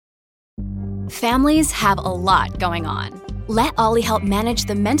Families have a lot going on. Let Ollie help manage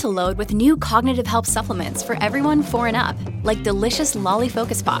the mental load with new cognitive help supplements for everyone 4 and up, like delicious Lolly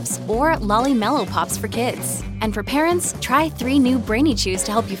Focus Pops or Lolly Mellow Pops for kids. And for parents, try 3 new Brainy Chews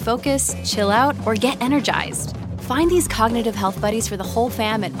to help you focus, chill out, or get energized. Find these cognitive health buddies for the whole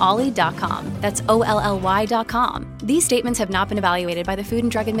fam at ollie.com. That's OLLY.com. These statements have not been evaluated by the Food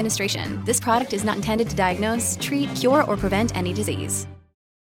and Drug Administration. This product is not intended to diagnose, treat, cure, or prevent any disease.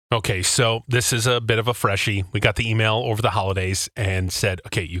 Okay, so this is a bit of a freshie. We got the email over the holidays and said,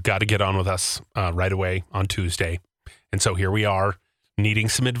 okay, you got to get on with us right away on Tuesday. And so here we are, needing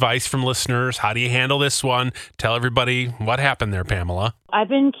some advice from listeners. How do you handle this one? Tell everybody what happened there, Pamela. I've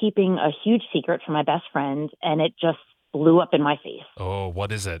been keeping a huge secret from my best friend, and it just blew up in my face. Oh,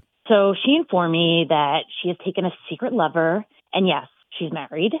 what is it? So she informed me that she has taken a secret lover, and yes, she's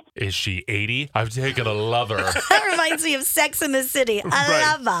married. Is she 80? I've taken a lover. That reminds me of Sex in the City.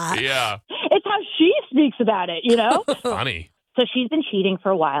 I love her. Yeah. It's how she speaks about it, you know? Funny. So she's been cheating for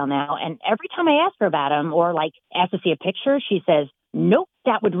a while now, and every time I ask her about him or, ask to see a picture, she says, nope,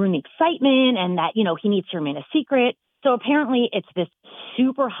 that would ruin the excitement and that, he needs to remain a secret. So apparently it's this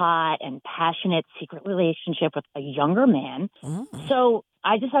super hot and passionate secret relationship with a younger man. So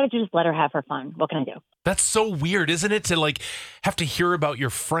I decided to just let her have her fun. What can I do? That's so weird, isn't it? To have to hear about your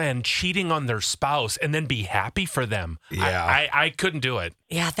friend cheating on their spouse and then be happy for them. Yeah. I couldn't do it.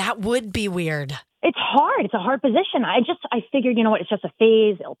 Yeah, that would be weird. It's hard. It's a hard position. I figured, it's just a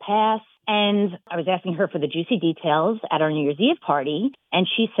phase. It'll pass. And I was asking her for the juicy details at our New Year's Eve party. And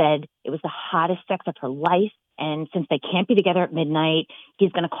she said it was the hottest sex of her life. And since they can't be together at midnight,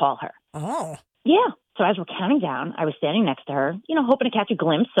 he's going to call her. Oh. Yeah. So as we're counting down, I was standing next to her, hoping to catch a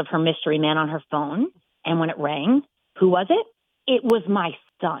glimpse of her mystery man on her phone. And when it rang, who was it? It was my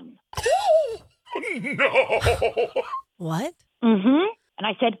son. No. What? Mm-hmm. And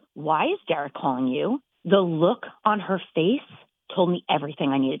I said, why is Derek calling you? The look on her face told me everything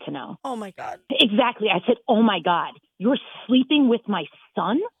I needed to know. Oh, my God. Exactly. I said, oh, my God, you're sleeping with my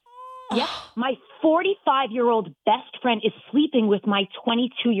son? Yes, my 45-year-old best friend is sleeping with my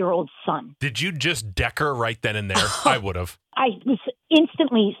 22-year-old son. Did you just deck her right then and there? I would have. I was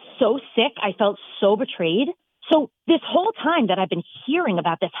instantly so sick. I felt so betrayed. So this whole time that I've been hearing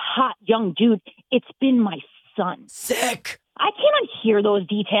about this hot young dude, it's been my son. Sick. I can't unhear those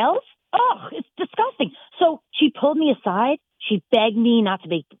details. Oh, it's disgusting. So she pulled me aside. She begged me not to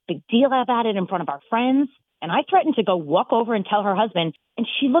make a big deal about it in front of our friends. And I threatened to go walk over and tell her husband. And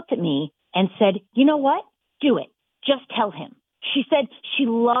she looked at me and said, you know what? Do it. Just tell him. She said she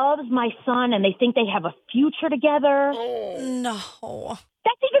loves my son and they think they have a future together. No.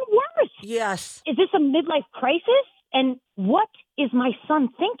 That's even worse. Yes. Is this a midlife crisis? And what is my son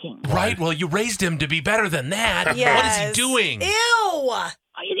thinking? Right. Well, you raised him to be better than that. Yes. What is he doing? Ew.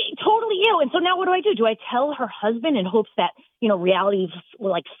 Totally ill. And so now what do? Do I tell her husband in hopes that, reality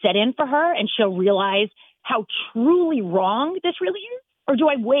will set in for her and she'll realize how truly wrong this really is? Or do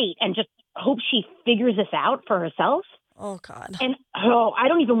I wait and just hope she figures this out for herself? Oh, God. And, I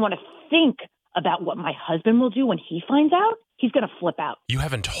don't even want to think about what my husband will do when he finds out. He's going to flip out. You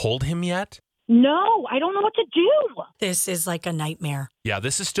haven't told him yet? No, I don't know what to do. This is like a nightmare. Yeah,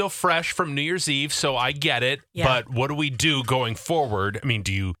 this is still fresh from New Year's Eve, so I get it. Yeah. But what do we do going forward? I mean,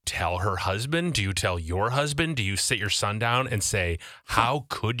 do you tell her husband? Do you tell your husband? Do you sit your son down and say, how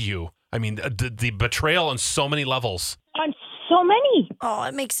could you? I mean, the betrayal on so many levels. On so many. Oh,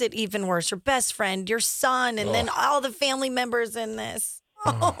 it makes it even worse. Your best friend, your son, and then all the family members in this.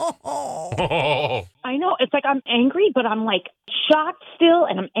 Oh. I know. It's like I'm angry, but I'm shocked still,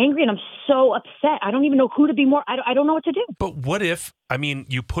 and I'm angry, and I'm so upset. I don't even know who to be more. I don't know what to do. But what if,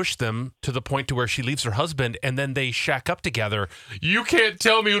 you push them to the point to where she leaves her husband and then they shack up together? You can't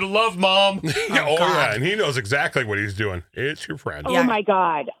tell me who to love, Mom. Yeah, and he knows exactly what he's doing. It's your friend. Oh, my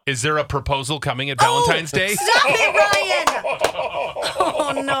God. Is there a proposal coming at Valentine's Day? Stop it, Ryan.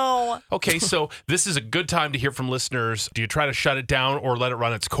 Oh, no. Okay, so this is a good time to hear from listeners. Do you try to shut it down or let it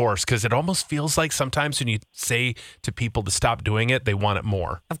run its course? Because it almost feels like sometimes when you say to people to stop doing it, they want it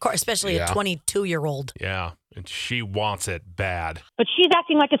more. Of course, especially a 22-year-old. Yeah, and she wants it bad. But she's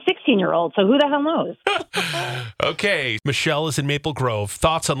acting like a 16-year-old, so who the hell knows? Okay, Michelle is in Maple Grove.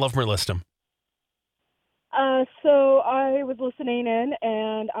 Thoughts on Love 'Em or List 'Em? So I was listening in,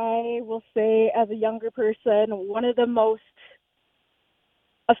 and I will say, as a younger person, one of the most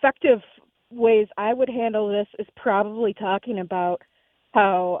effective ways I would handle this is probably talking about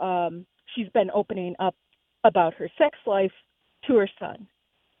how she's been opening up about her sex life to her son.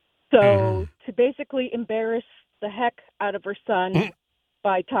 So to basically embarrass the heck out of her son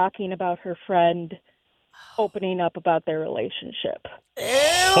by talking about her friend opening up about their relationship. Ew.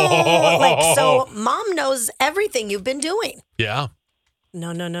 Like, so mom knows everything you've been doing. Yeah.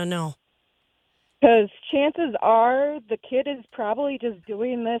 No. Because chances are the kid is probably just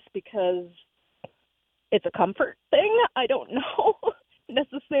doing this because it's a comfort thing. I don't know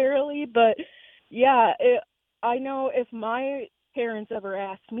necessarily, but yeah, I know if my parents ever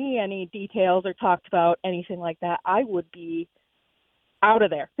asked me any details or talked about anything like that, I would be out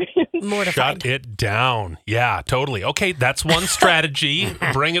of there. Mortified. Shut it down. Yeah, totally. Okay, that's one strategy.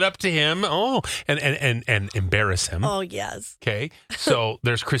 Bring it up to him. Oh, and embarrass him. Oh, yes. Okay. So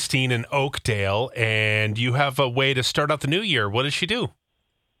there's Christine in Oakdale, and you have a way to start out the new year. What does she do?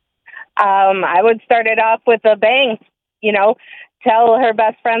 I would start it off with a bang. You know, tell her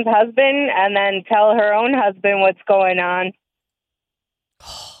best friend's husband and then tell her own husband what's going on.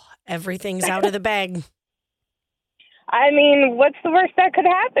 Everything's out of the bag. I mean, what's the worst that could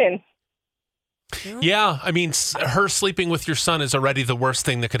happen? Yeah, I mean, her sleeping with your son is already the worst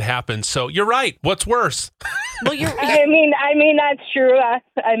thing that could happen. So you're right. What's worse? Well, I mean, that's true.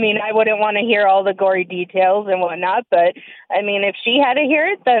 I mean, I wouldn't want to hear all the gory details and whatnot, but I mean, if she had to hear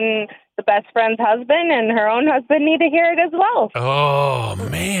it, then the best friend's husband and her own husband need to hear it as well. Oh,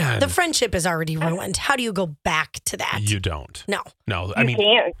 man. the friendship is already ruined. How do you go back to that? You don't. No. I mean,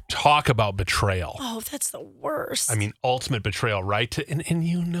 can't. talk about betrayal. Oh, that's the worst. I mean, ultimate betrayal, right? And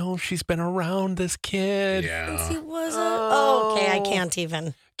you know she's been around this kid. Since he was okay, I can't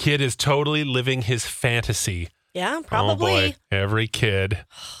even. Kid is totally living his fantasy. Yeah, probably. Oh boy, every kid,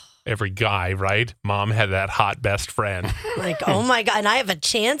 every guy, right? Mom had that hot best friend. Like, oh my God, and I have a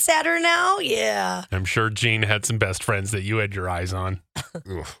chance at her now? Yeah. I'm sure Gene had some best friends that you had your eyes on.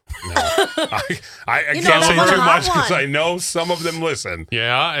 Oof, no. I can't say too much because I know some of them listen.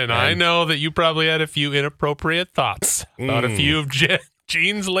 Yeah, and I know that you probably had a few inappropriate thoughts about a few of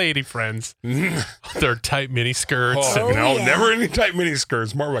Gene's lady friends. Their tight mini skirts. Never any tight mini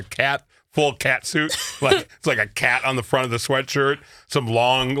skirts. More of a full cat suit. Like it's like a cat on the front of the sweatshirt. Some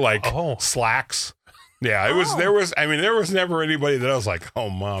long slacks. Yeah, it was. There was never anybody that I was like, "Oh,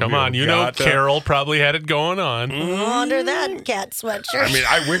 Mom, come on!" You know, Carol probably had it going on under that cat sweatshirt. I mean,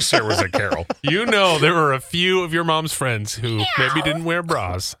 I wish there was a Carol. You know, there were a few of your mom's friends who maybe didn't wear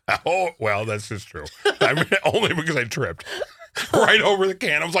bras. Oh, well, that's just true. I mean, only because I tripped right over the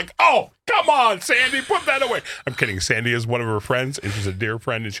can. I was like, "Oh, come on, Sandy, put that away." I'm kidding. Sandy is one of her friends, and she's a dear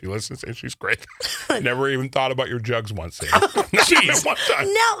friend, and she listens, and she's great. Never even thought about your jugs once, Sandy. Jeez. One time.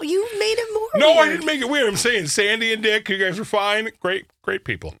 No, you made it more No, weird. I didn't make it weird. I'm saying Sandy and Dick, you guys are fine. Great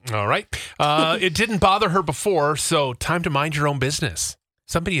people. All right. It didn't bother her before, so time to mind your own business.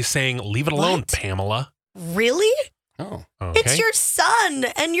 Somebody is saying, leave it alone, Pamela. Really? Oh. Okay. It's your son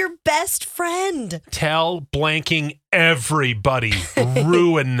and your best friend. Tell blanking everybody.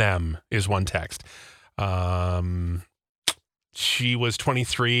 Ruin them is one text. She was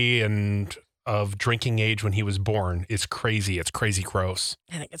 23 and of drinking age when he was born. It's crazy. It's crazy gross.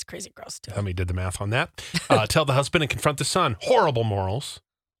 I think it's crazy gross, too. Somebody did the math on that. Tell the husband and confront the son. Horrible morals.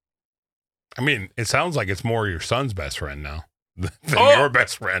 I mean, it sounds like it's more your son's best friend now than your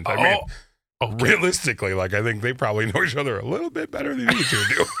best friend. I mean, realistically, like, I think they probably know each other a little bit better than you two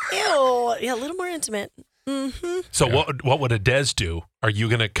do. Ew. Yeah, a little more intimate. Mm-hmm. So what would a Des do? Are you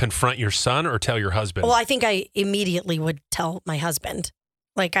going to confront your son or tell your husband? Well, I think I immediately would tell my husband.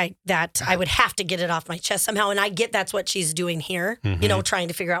 Like I would have to get it off my chest somehow. And I get that's what she's doing here, trying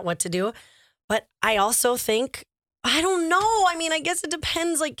to figure out what to do. But I also think, I don't know. I mean, I guess it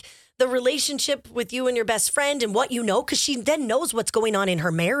depends, like the relationship with you and your best friend and what you know, because she then knows what's going on in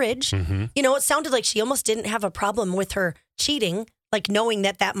her marriage. Mm-hmm. You know, it sounded like she almost didn't have a problem with her cheating, like knowing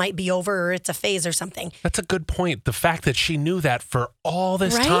that might be over or it's a phase or something. That's a good point. The fact that she knew that for all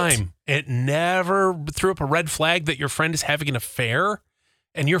this time, it never threw up a red flag that your friend is having an affair.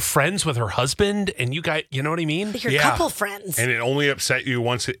 And you're friends with her husband, and you guys, you know what I mean? You're couple friends. And it only upset you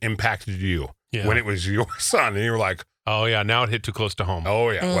once it impacted you. Yeah. When it was your son, and you were like, oh, yeah, now it hit too close to home. Oh,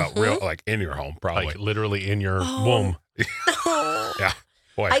 yeah. Mm-hmm. Well, real, like in your home, probably. Like literally in your womb. Yeah.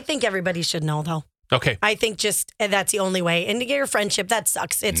 Boy. I think everybody should know, though. Okay. I think just that's the only way. And to get your friendship, that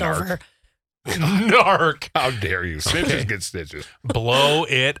sucks. It's over. Narc. How dare you? Snitches get stitches. Blow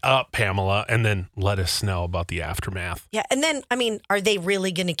it up, Pamela, and then let us know about the aftermath. Yeah. And then, I mean, are they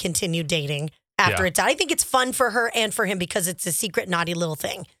really going to continue dating after it's out? I think it's fun for her and for him because it's a secret, naughty little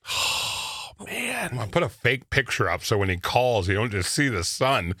thing. Oh, man. I put a fake picture up so when he calls, you don't just see the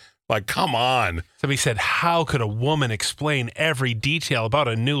sun. Like, come on. Somebody said, how could a woman explain every detail about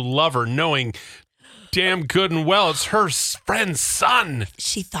a new lover knowing damn good and well it's her friend's son.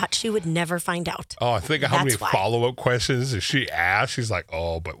 She thought she would never find out. Oh, I think how many That's why. follow-up questions did she ask? She's like,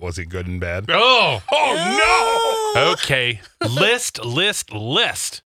 oh, but was he good in bed? Oh, Oh, okay. List.